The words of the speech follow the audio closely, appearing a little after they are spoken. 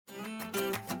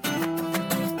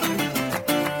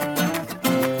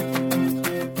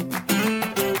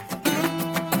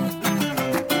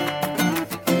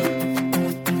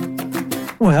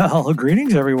Well,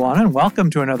 greetings everyone, and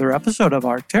welcome to another episode of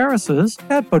our Terraces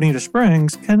at Bonita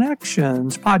Springs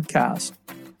Connections podcast.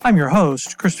 I'm your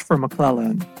host, Christopher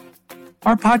McClellan.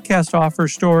 Our podcast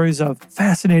offers stories of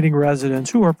fascinating residents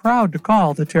who are proud to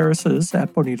call the Terraces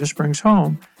at Bonita Springs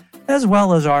home, as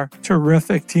well as our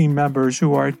terrific team members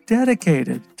who are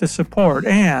dedicated to support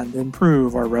and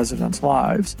improve our residents'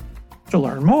 lives. To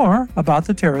learn more about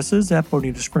the Terraces at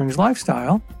Bonita Springs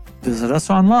lifestyle, visit us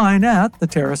online at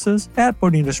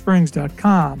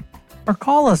theterraces@bonitasprings.com or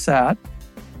call us at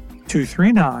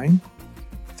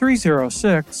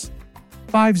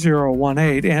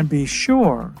 239-306-5018 and be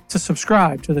sure to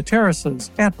subscribe to the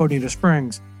Terraces at Bonita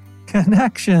Springs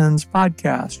Connections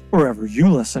podcast wherever you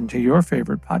listen to your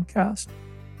favorite podcast.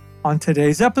 On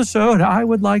today's episode, I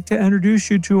would like to introduce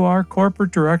you to our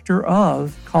Corporate Director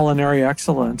of Culinary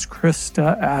Excellence,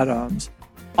 Krista Adams.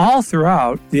 All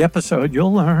throughout the episode,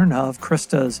 you'll learn of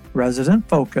Krista's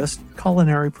resident-focused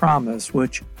culinary promise,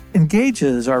 which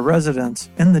engages our residents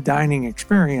in the dining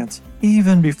experience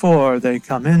even before they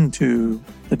come into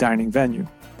the dining venue.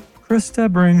 Krista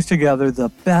brings together the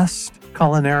best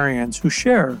culinarians who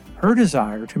share her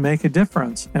desire to make a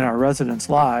difference in our residents'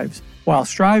 lives while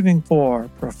striving for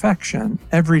perfection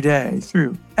every day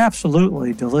through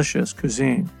absolutely delicious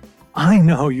cuisine. I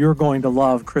know you're going to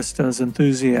love Krista's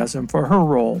enthusiasm for her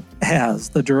role as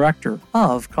the Director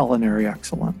of Culinary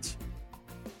Excellence.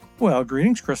 Well,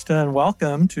 greetings, Krista, and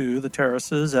welcome to the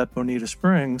Terraces at Bonita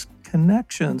Springs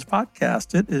Connections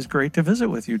podcast. It is great to visit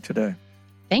with you today.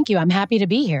 Thank you. I'm happy to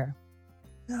be here.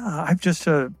 Yeah, I've just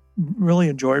really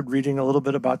enjoyed reading a little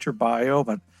bit about your bio,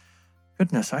 but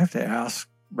goodness, I have to ask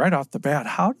right off the bat,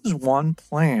 how does one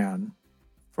plan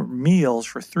for meals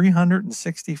for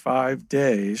 365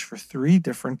 days for 3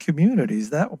 different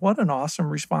communities? What an awesome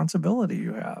responsibility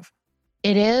you have.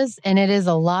 It is, and it is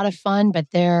a lot of fun,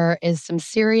 but there is some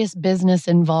serious business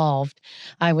involved,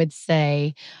 I would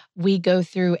say. We go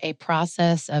through a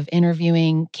process of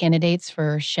interviewing candidates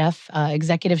for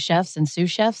executive chefs and sous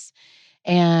chefs,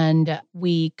 and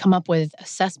we come up with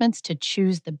assessments to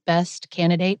choose the best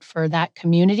candidate for that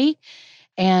community.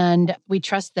 And we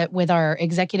trust that with our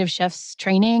executive chefs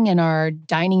training and our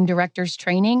dining directors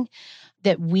training,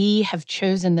 that we have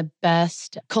chosen the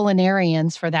best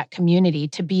culinarians for that community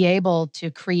to be able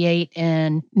to create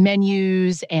in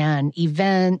menus and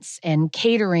events and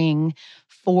catering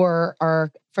for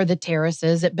the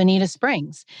terraces at Bonita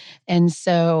Springs. And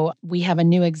so we have a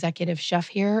new executive chef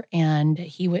here, and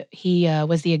he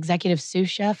was the executive sous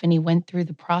chef, and he went through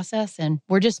the process. And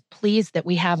we're just pleased that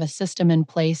we have a system in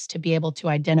place to be able to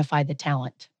identify the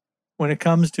talent. When it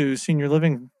comes to senior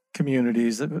living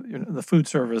communities, the food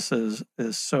service is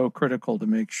so critical to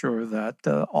make sure that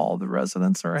all the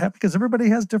residents are happy because everybody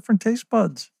has different taste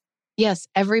buds. Yes,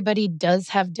 everybody does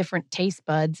have different taste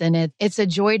buds, and it's a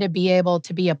joy to be able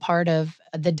to be a part of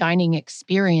the dining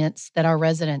experience that our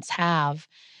residents have.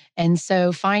 And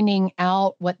so finding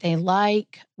out what they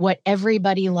like, what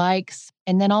everybody likes,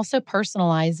 and then also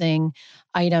personalizing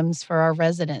items for our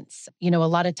residents. You know, a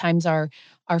lot of times our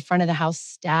front of the house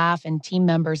staff and team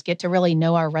members get to really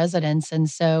know our residents, and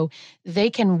so they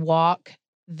can walk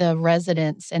the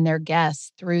residents and their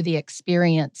guests through the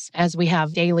experience as we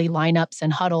have daily lineups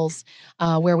and huddles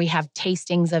where we have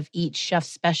tastings of each chef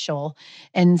special.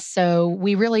 And so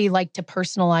we really like to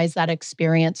personalize that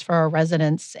experience for our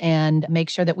residents and make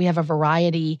sure that we have a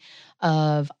variety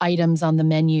of items on the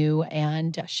menu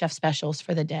and chef specials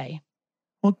for the day.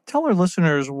 Well, tell our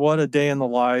listeners what a day in the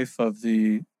life of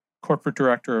the Corporate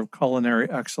Director of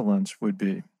Culinary Excellence would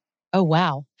be. Oh,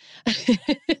 wow.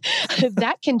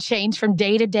 That can change from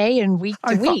day to day and week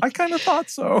to week. I kind of thought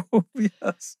so,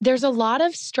 yes. There's a lot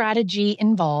of strategy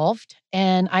involved.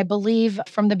 And I believe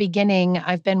from the beginning,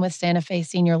 I've been with Santa Fe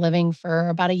Senior Living for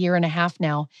about a year and a half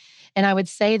now. And I would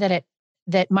say that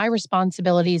my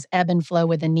responsibilities ebb and flow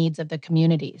with the needs of the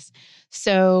communities.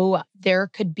 So there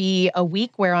could be a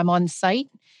week where I'm on site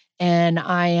and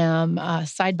I am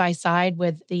side by side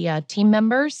with the team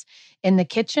members in the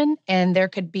kitchen. And there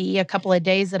could be a couple of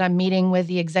days that I'm meeting with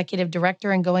the executive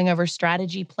director and going over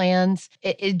strategy plans.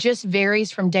 It just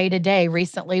varies from day to day.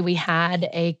 Recently, we had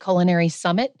a culinary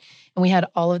summit and we had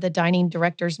all of the dining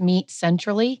directors meet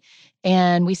centrally.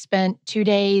 And we spent 2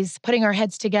 days putting our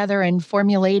heads together and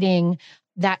formulating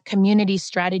that community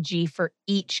strategy for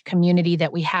each community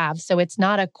that we have. So it's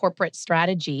not a corporate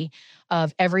strategy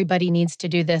of everybody needs to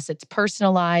do this. It's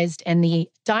personalized, and the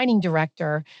dining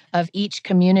director of each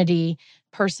community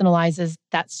personalizes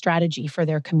that strategy for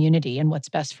their community and what's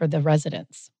best for the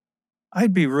residents.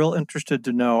 I'd be real interested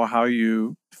to know how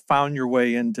you found your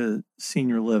way into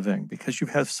senior living, because you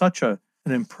have such a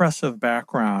an impressive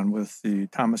background with the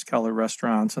Thomas Keller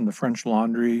restaurants and the French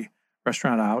Laundry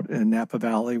restaurant out in Napa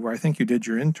Valley, where I think you did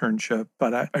your internship.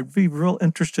 But I'd be real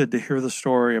interested to hear the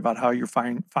story about how you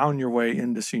found your way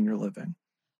into senior living.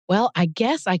 Well, I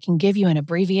guess I can give you an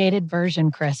abbreviated version,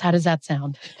 Chris. How does that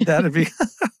sound? That'll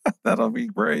be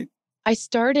great. I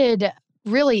started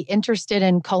really interested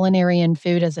in culinary and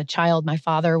food as a child. My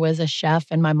father was a chef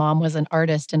and my mom was an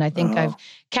artist. And I think I've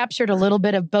captured a little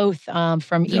bit of both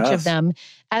from each of them,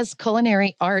 as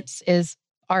culinary arts is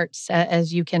arts,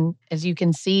 as you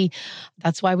can see.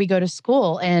 That's why we go to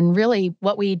school. And really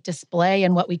what we display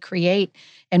and what we create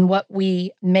and what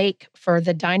we make for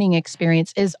the dining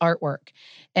experience is artwork.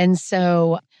 And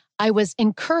so I was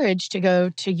encouraged to go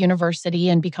to university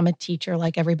and become a teacher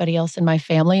like everybody else in my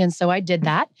family. And so I did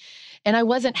that. And I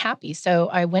wasn't happy. So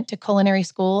I went to culinary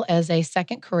school as a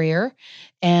second career.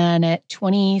 And at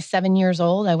 27 years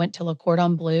old, I went to Le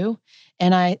Cordon Bleu.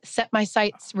 And I set my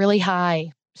sights really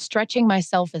high, stretching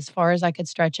myself as far as I could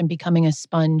stretch and becoming a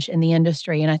sponge in the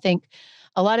industry. And I think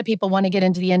a lot of people want to get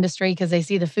into the industry because they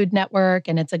see the Food Network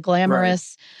and it's a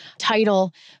glamorous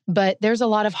title, but there's a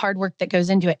lot of hard work that goes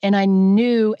into it. And I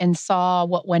knew and saw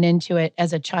what went into it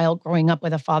as a child growing up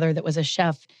with a father that was a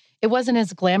chef. It wasn't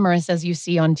as glamorous as you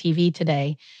see on TV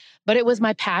today, but it was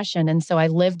my passion. And so I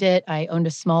lived it. I owned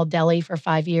a small deli for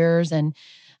 5 years and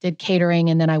did catering.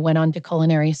 And then I went on to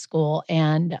culinary school.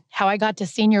 And how I got to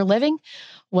senior living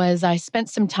was I spent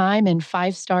some time in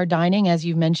five-star dining. As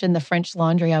you mentioned, the French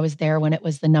Laundry, I was there when it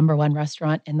was the #1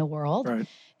 restaurant in the world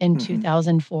in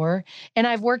 2004. And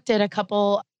I worked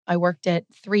at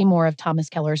 3 more of Thomas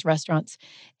Keller's restaurants.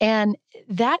 And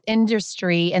that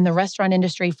industry and the restaurant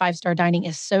industry, five-star dining,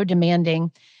 is so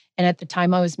demanding. And at the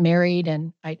time I was married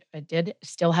and I did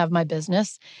still have my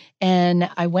business. And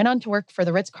I went on to work for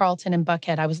the Ritz-Carlton in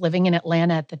Buckhead. I was living in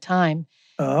Atlanta at the time.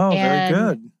 Oh, very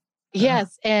good.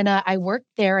 Yes. And I worked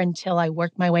there until I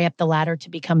worked my way up the ladder to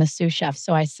become a sous chef.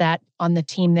 So I sat on the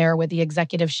team there with the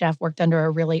executive chef, worked under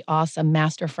a really awesome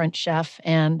master French chef,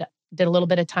 and did a little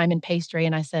bit of time in pastry.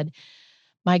 And I said,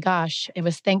 my gosh, it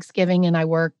was Thanksgiving and I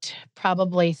worked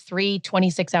probably 3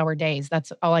 26-hour days.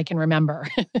 That's all I can remember.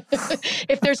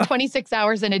 If there's 26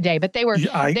 hours in a day, but they were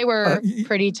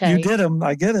pretty tight. You did them.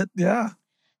 I get it. Yeah.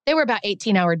 They were about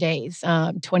 18-hour days,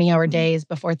 20-hour days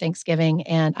before Thanksgiving.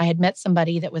 And I had met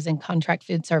somebody that was in contract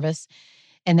food service,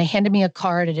 and they handed me a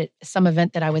card at some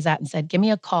event that I was at and said, give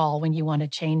me a call when you want to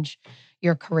change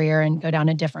your career and go down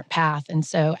a different path. And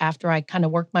so after I kind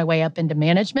of worked my way up into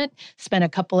management, spent a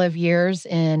couple of years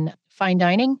in fine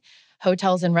dining,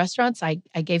 hotels and restaurants, I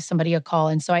gave somebody a call.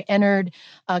 And so I entered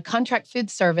contract food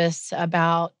service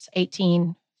about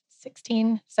 17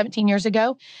 years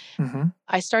ago.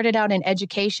 I started out in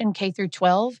education, K through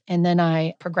 12, and then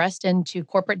I progressed into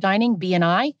corporate dining,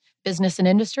 B&I, business and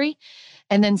industry.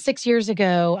 And then 6 years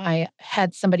ago, I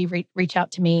had somebody reach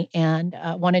out to me and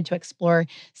wanted to explore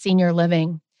senior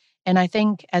living. And I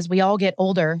think as we all get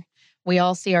older, we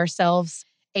all see ourselves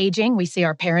aging. We see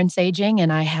our parents aging.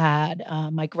 And I had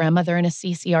my grandmother in a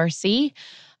CCRC.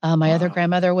 My other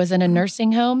grandmother was in a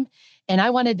nursing home. And I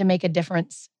wanted to make a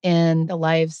difference in the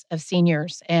lives of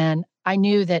seniors. And I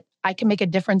knew that I could make a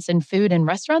difference in food in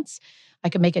restaurants. I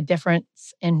could make a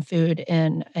difference in food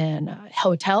in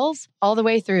hotels, all the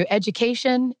way through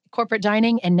education, corporate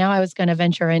dining, and now I was going to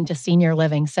venture into senior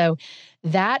living. So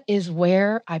that is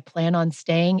where I plan on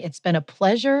staying. It's been a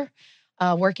pleasure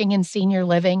working in senior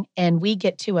living, and we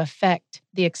get to affect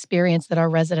the experience that our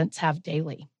residents have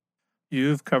daily.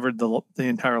 You've covered the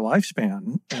entire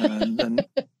lifespan and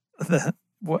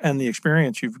the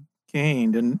experience you've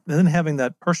gained, and then having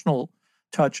that personal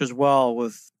touch as well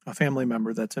with a family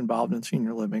member that's involved in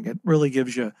senior living. It really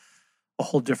gives you a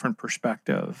whole different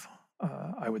perspective,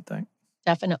 I would think.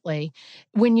 Definitely.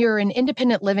 When you're in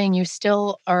independent living, you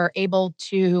still are able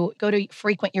to go to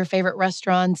frequent your favorite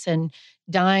restaurants and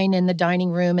dine in the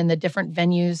dining room and the different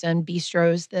venues and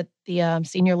bistros that the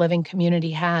senior living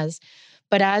community has.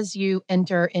 But as you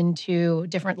enter into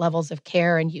different levels of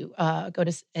care and you go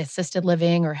to assisted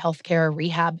living or healthcare or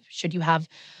rehab, should you have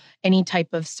any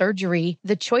type of surgery,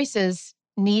 the choices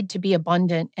need to be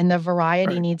abundant and the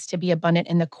variety needs to be abundant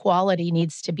and the quality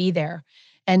needs to be there.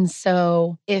 And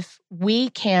so if we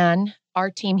can, our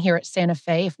team here at Santa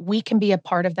Fe, if we can be a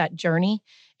part of that journey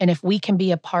and if we can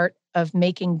be a part of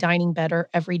making dining better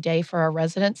every day for our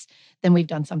residents, then we've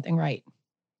done something right.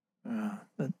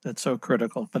 That's so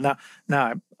critical. But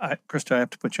now, Krista, I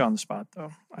have to put you on the spot,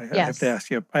 though. I have to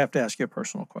ask you a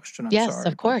personal question. I'm yes, sorry.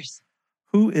 Of course.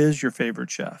 Who is your favorite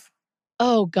chef?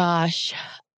 Oh, gosh.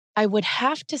 I would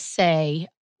have to say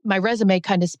my resume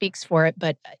kind of speaks for it,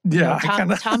 but Yeah,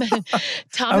 Thomas I was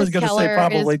Thomas going to say Keller is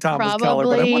probably Thomas Keller,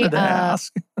 but I probably wanted to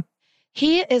ask.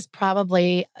 he is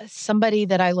probably somebody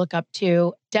that I look up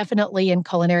to, definitely in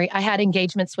culinary. I had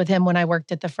engagements with him when I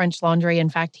worked at the French Laundry. In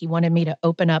fact, he wanted me to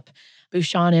open up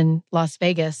Bouchon in Las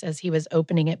Vegas as he was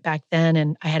opening it back then.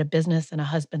 And I had a business and a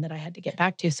husband that I had to get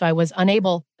back to. So I was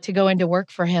unable to go into work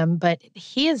for him. But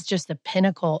he is just the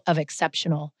pinnacle of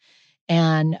exceptional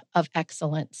and of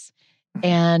excellence.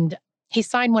 And he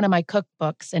signed one of my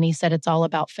cookbooks and he said it's all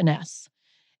about finesse.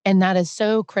 And that is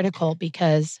so critical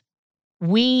because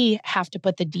we have to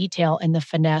put the detail and the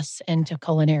finesse into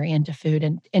culinary, into food,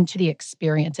 and into the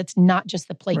experience. It's not just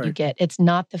the plate you Right. get. It's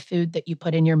not the food that you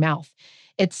put in your mouth.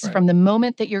 It's Right. from the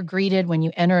moment that you're greeted when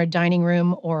you enter a dining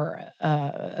room or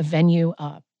a venue,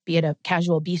 be it a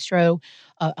casual bistro,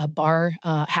 a bar,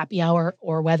 happy hour,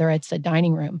 or whether it's a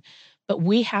dining room. But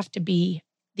we have to be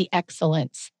the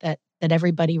excellence that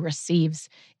everybody receives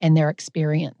in their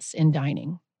experience in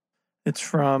dining. It's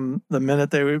from the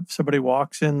minute somebody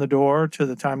walks in the door to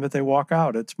the time that they walk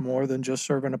out. It's more than just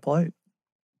serving a plate.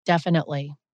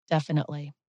 Definitely.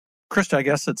 Definitely. Krista, I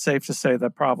guess it's safe to say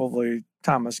that probably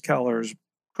Thomas Keller's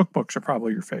cookbooks are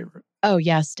probably your favorite. Oh,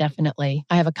 yes, definitely.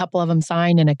 I have a couple of them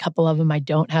signed and a couple of them I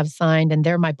don't have signed. And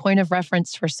they're my point of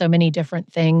reference for so many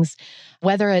different things,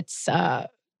 whether it's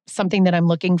something that I'm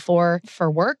looking for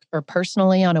work or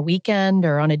personally on a weekend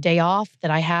or on a day off that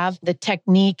I have. The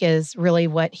technique is really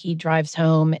what he drives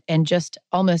home and just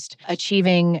almost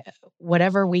achieving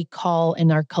whatever we call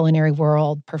in our culinary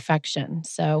world perfection.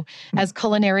 So as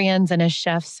culinarians and as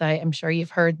chefs, I'm sure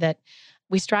you've heard that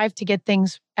we strive to get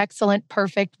things excellent,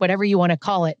 perfect, whatever you want to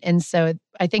call it. And so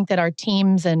I think that our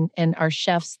teams and our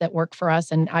chefs that work for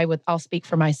us, and I'll speak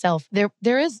for myself,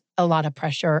 there is a lot of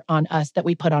pressure on us that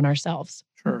we put on ourselves.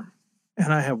 Sure.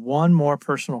 And I have one more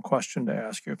personal question to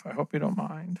ask you, if I hope you don't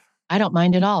mind. I don't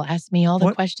mind at all. Ask me all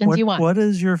the questions you want. What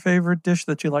is your favorite dish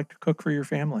that you like to cook for your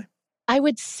family? I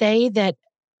would say that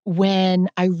when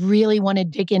I really want to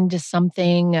dig into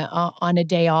something on a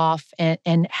day off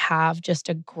and have just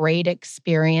a great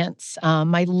experience,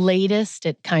 my latest,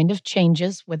 it kind of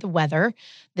changes with the weather,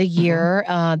 the year,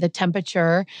 the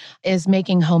temperature, is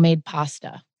making homemade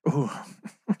pasta. Ooh.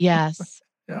 Yes.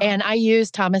 Yeah. And I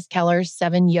use Thomas Keller's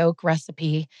 7-yolk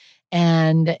recipe,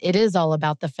 and it is all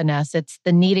about the finesse. It's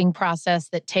the kneading process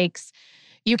that takes,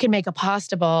 you can make a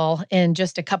pasta ball in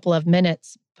just a couple of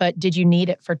minutes, but did you knead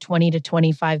it for 20 to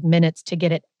 25 minutes to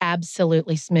get it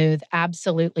absolutely smooth,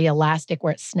 absolutely elastic,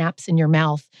 where it snaps in your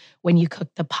mouth when you cook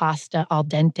the pasta al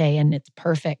dente and it's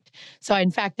perfect. So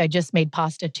in fact, I just made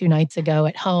pasta 2 nights ago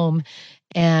at home,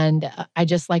 and I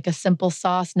just like a simple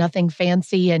sauce, nothing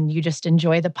fancy, and you just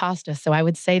enjoy the pasta. So I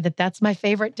would say that that's my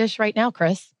favorite dish right now,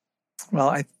 Chris. Well,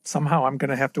 I'm going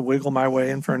to have to wiggle my way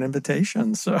in for an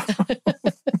invitation. So,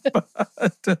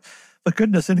 but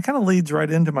goodness, and it kind of leads right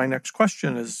into my next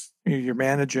question: is you're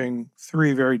managing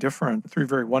three very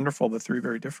wonderful, but three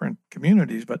very different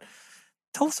communities. But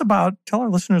tell our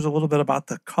listeners a little bit about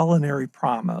the culinary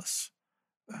promise.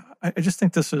 I just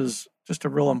think this is just a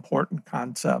real important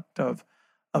concept of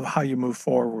how you move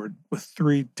forward with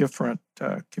three different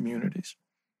communities.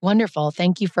 Wonderful.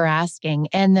 Thank you for asking.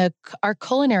 And our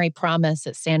culinary promise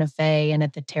at Santa Fe and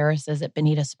at the terraces at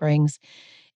Bonita Springs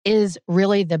is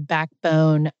really the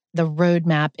backbone, the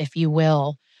roadmap, if you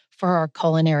will, for our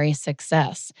culinary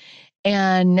success.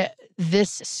 And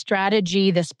this strategy,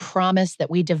 this promise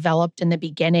that we developed in the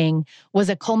beginning was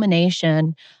a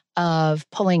culmination of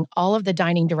pulling all of the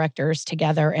dining directors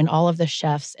together and all of the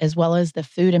chefs, as well as the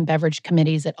food and beverage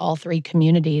committees at all three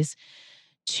communities,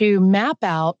 to map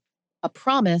out a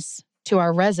promise to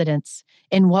our residents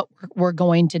in what we're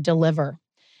going to deliver.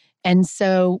 And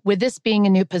so with this being a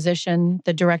new position,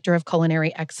 the Director of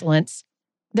Culinary Excellence,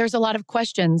 there's a lot of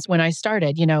questions when I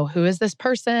started, who is this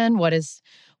person? What is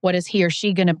he or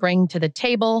she going to bring to the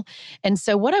table? And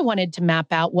so what we wanted to map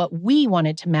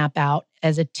out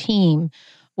as a team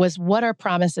was what our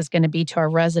promise is going to be to our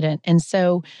resident. And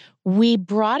so we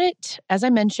brought it, as I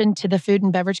mentioned, to the Food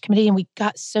and Beverage Committee, and we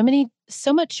got so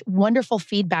much wonderful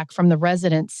feedback from the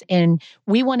residents. And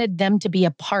we wanted them to be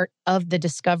a part of the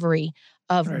discovery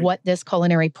of what this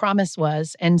culinary promise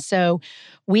was. And so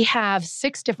we have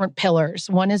 6 different pillars.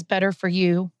 One is better for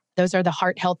you. Those are the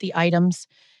heart-healthy items.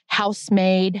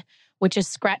 House-made, which is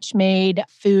scratch-made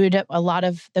food. A lot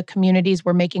of the communities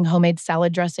were making homemade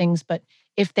salad dressings, but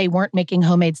if they weren't making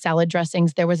homemade salad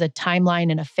dressings, there was a timeline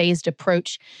and a phased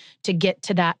approach to get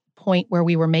to that point where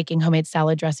we were making homemade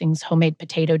salad dressings, homemade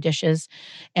potato dishes,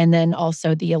 and then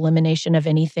also the elimination of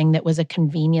anything that was a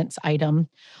convenience item.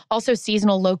 Also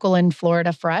seasonal, local, and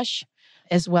Florida fresh.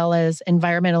 as well as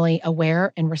environmentally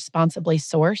aware and responsibly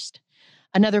sourced.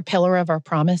 Another pillar of our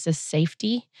promise is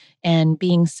safety, and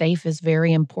being safe is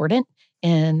very important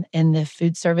in the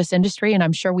food service industry. And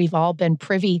I'm sure we've all been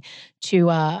privy to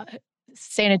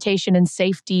sanitation and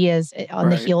safety as on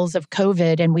the Right. heels of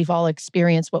COVID, and we've all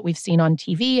experienced what we've seen on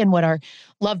TV and what our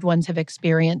loved ones have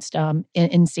experienced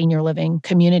in senior living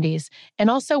communities, and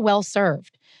also well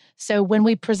served. So when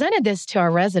we presented this to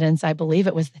our residents, I believe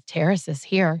it was the terraces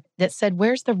here that said,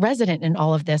 "Where's the resident in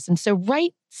all of this?" And so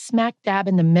right smack dab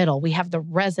in the middle, we have the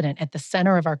resident at the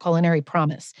center of our culinary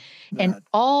promise. And That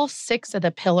all 6 of the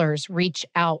pillars reach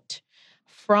out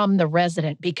from the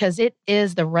resident because it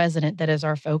is the resident that is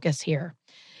our focus here.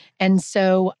 And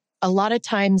so a lot of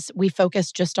times we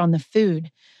focus just on the food.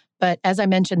 But as I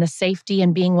mentioned, the safety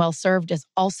and being well served is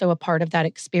also a part of that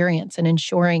experience and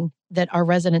ensuring that our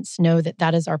residents know that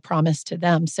that is our promise to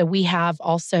them. So we have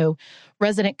also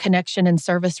resident connection and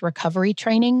service recovery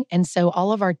training. And so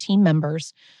all of our team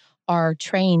members are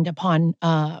trained upon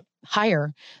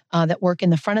hire that work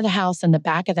in the front of the house and the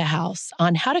back of the house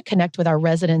on how to connect with our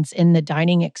residents in the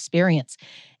dining experience.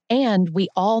 And we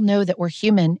all know that we're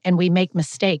human and we make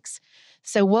mistakes.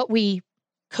 So what we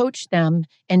coach them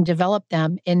and develop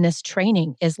them in this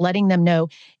training is letting them know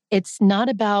it's not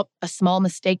about a small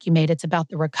mistake you made, it's about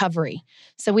the recovery.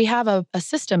 So we have a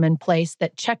system in place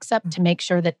that checks up to make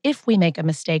sure that if we make a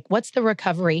mistake, what's the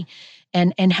recovery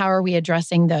and how are we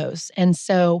addressing those? And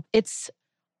so it's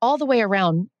all the way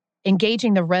around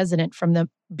engaging the resident from the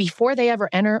before they ever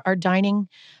enter our dining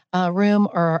room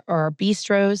or our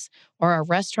bistros or our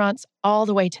restaurants, all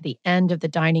the way to the end of the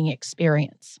dining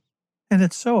experience. And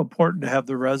it's so important to have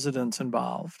the residents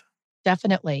involved.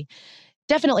 Definitely.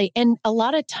 Definitely. And a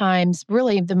lot of times,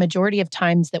 really the majority of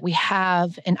times that we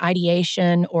have an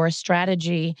ideation or a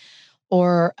strategy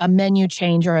or a menu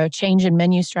change or a change in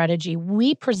menu strategy,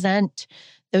 we present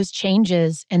those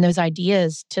changes and those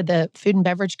ideas to the Food and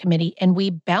Beverage Committee, and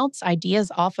we bounce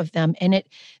ideas off of them. And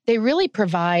they really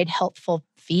provide helpful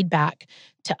feedback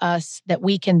to us that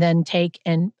we can then take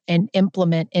and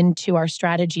implement into our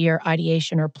strategy or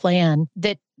ideation or plan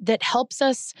that helps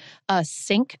us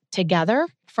sync together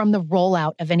from the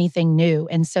rollout of anything new.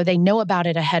 And so they know about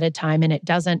it ahead of time and it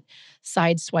doesn't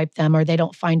sideswipe them or they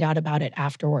don't find out about it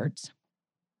afterwards.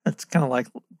 It's kind of like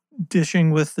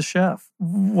dishing with the chef.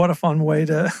 What a fun way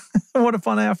to, what a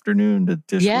fun afternoon to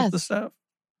dish with the Yes. chef.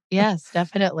 Yes,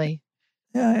 definitely.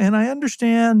 Yeah, and I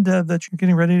understand that you're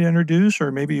getting ready to introduce,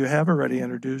 or maybe you have already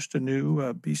introduced a new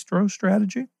bistro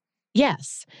strategy.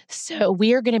 Yes. So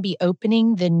we are going to be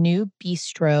opening the new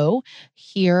bistro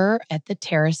here at the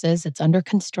terraces. It's under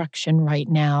construction right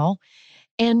now.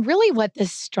 And really, what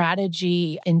this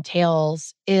strategy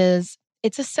entails is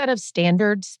it's a set of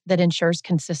standards that ensures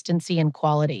consistency and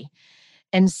quality.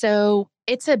 And so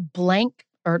it's a blank,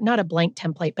 or not a blank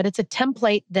template, but it's a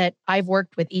template that I've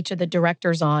worked with each of the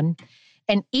directors on.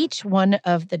 And each one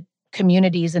of the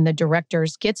communities and the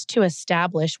directors gets to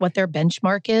establish what their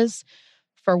benchmark is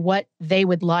for what they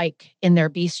would like in their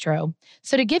bistro.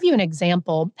 So, to give you an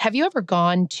example, have you ever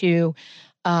gone to,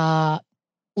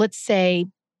 let's say,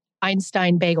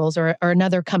 Einstein Bagels or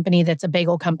another company that's a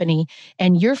bagel company,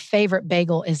 and your favorite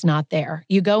bagel is not there?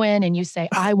 You go in and you say,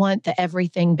 "I want the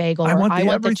everything bagel," I or want "I the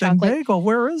want the everything chocolate." bagel.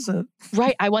 Where is it?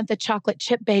 Right, "I want the chocolate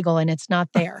chip bagel," and it's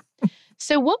not there.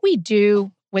 So what we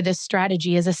do with this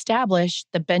strategy is establish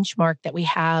the benchmark that we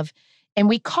have, and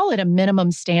we call it a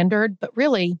minimum standard, but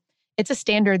really it's a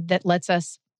standard that lets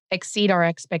us exceed our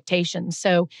expectations.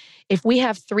 So if we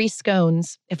have 3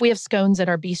 scones, if we have scones at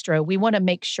our bistro, we want to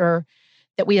make sure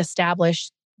that we establish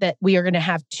that we are going to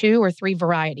have 2 or 3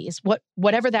 varieties.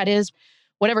 Whatever that is,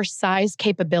 whatever size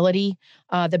capability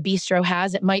the bistro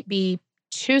has, it might be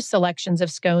 2 selections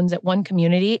of scones at one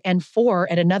community and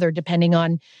 4 at another, depending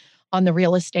on the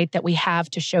real estate that we have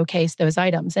to showcase those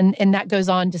items. And that goes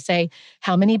on to say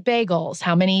how many bagels,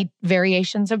 how many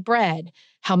variations of bread,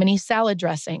 how many salad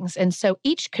dressings. And so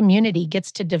each community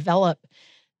gets to develop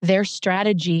their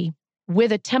strategy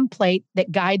with a template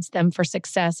that guides them for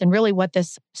success. And really what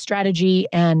this strategy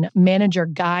and manager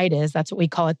guide is, that's what we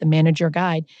call it, the manager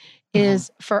guide, Mhm.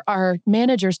 is for our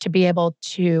managers to be able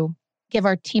to give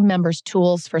our team members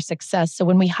tools for success. So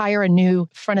when we hire a new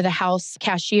front of the house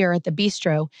cashier at the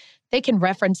bistro, they can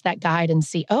reference that guide and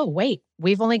see, oh, wait,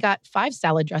 we've only got 5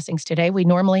 salad dressings today. We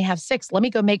normally have 6. Let me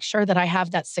go make sure that I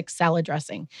have that 6 salad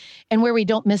dressing, and where we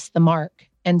don't miss the mark.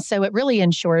 And so it really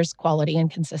ensures quality and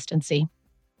consistency.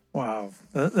 Wow,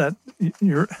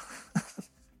 you're.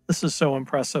 This is so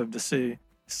impressive to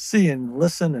see and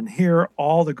listen and hear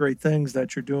all the great things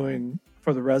that you're doing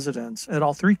for the residents at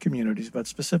all 3 communities, but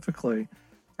specifically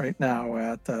right now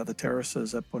at the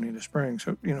terraces at Bonita Springs.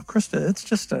 So, Krista, it's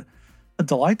just a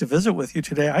delight to visit with you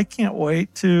today. I can't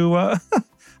wait to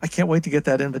I can't wait to get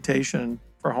that invitation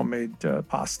for homemade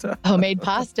pasta. Homemade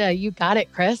pasta. You got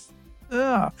it, Chris.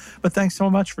 Yeah. But thanks so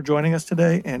much for joining us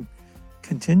today, and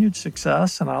continued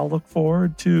success. And I'll look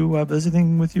forward to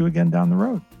visiting with you again down the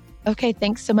road. Okay.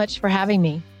 Thanks so much for having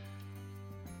me.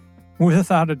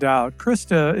 Without a doubt,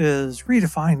 Krista is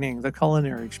redefining the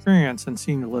culinary experience in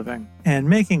senior living and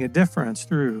making a difference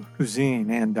through cuisine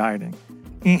and dining.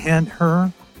 And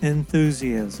her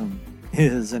enthusiasm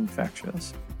is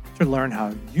infectious. To learn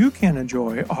how you can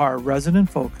enjoy our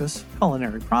resident-focused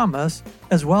culinary promise,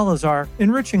 as well as our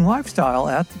enriching lifestyle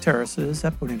at the terraces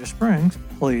at Bonita Springs,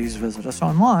 please visit us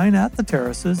online at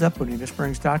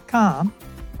theterraces@bonitasprings.com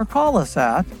or call us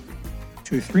at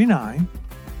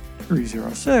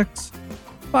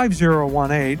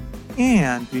 239-306-5018,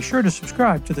 and be sure to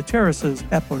subscribe to the Terraces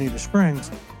at Bonita Springs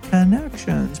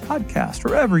Connections podcast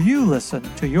wherever you listen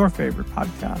to your favorite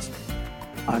podcast.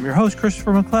 I'm your host,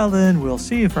 Christopher McClellan. We'll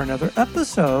see you for another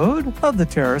episode of the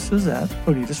Terraces at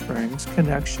Bonita Springs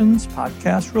Connections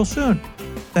podcast real soon.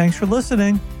 Thanks for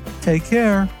listening. Take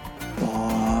care.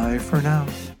 Bye for now.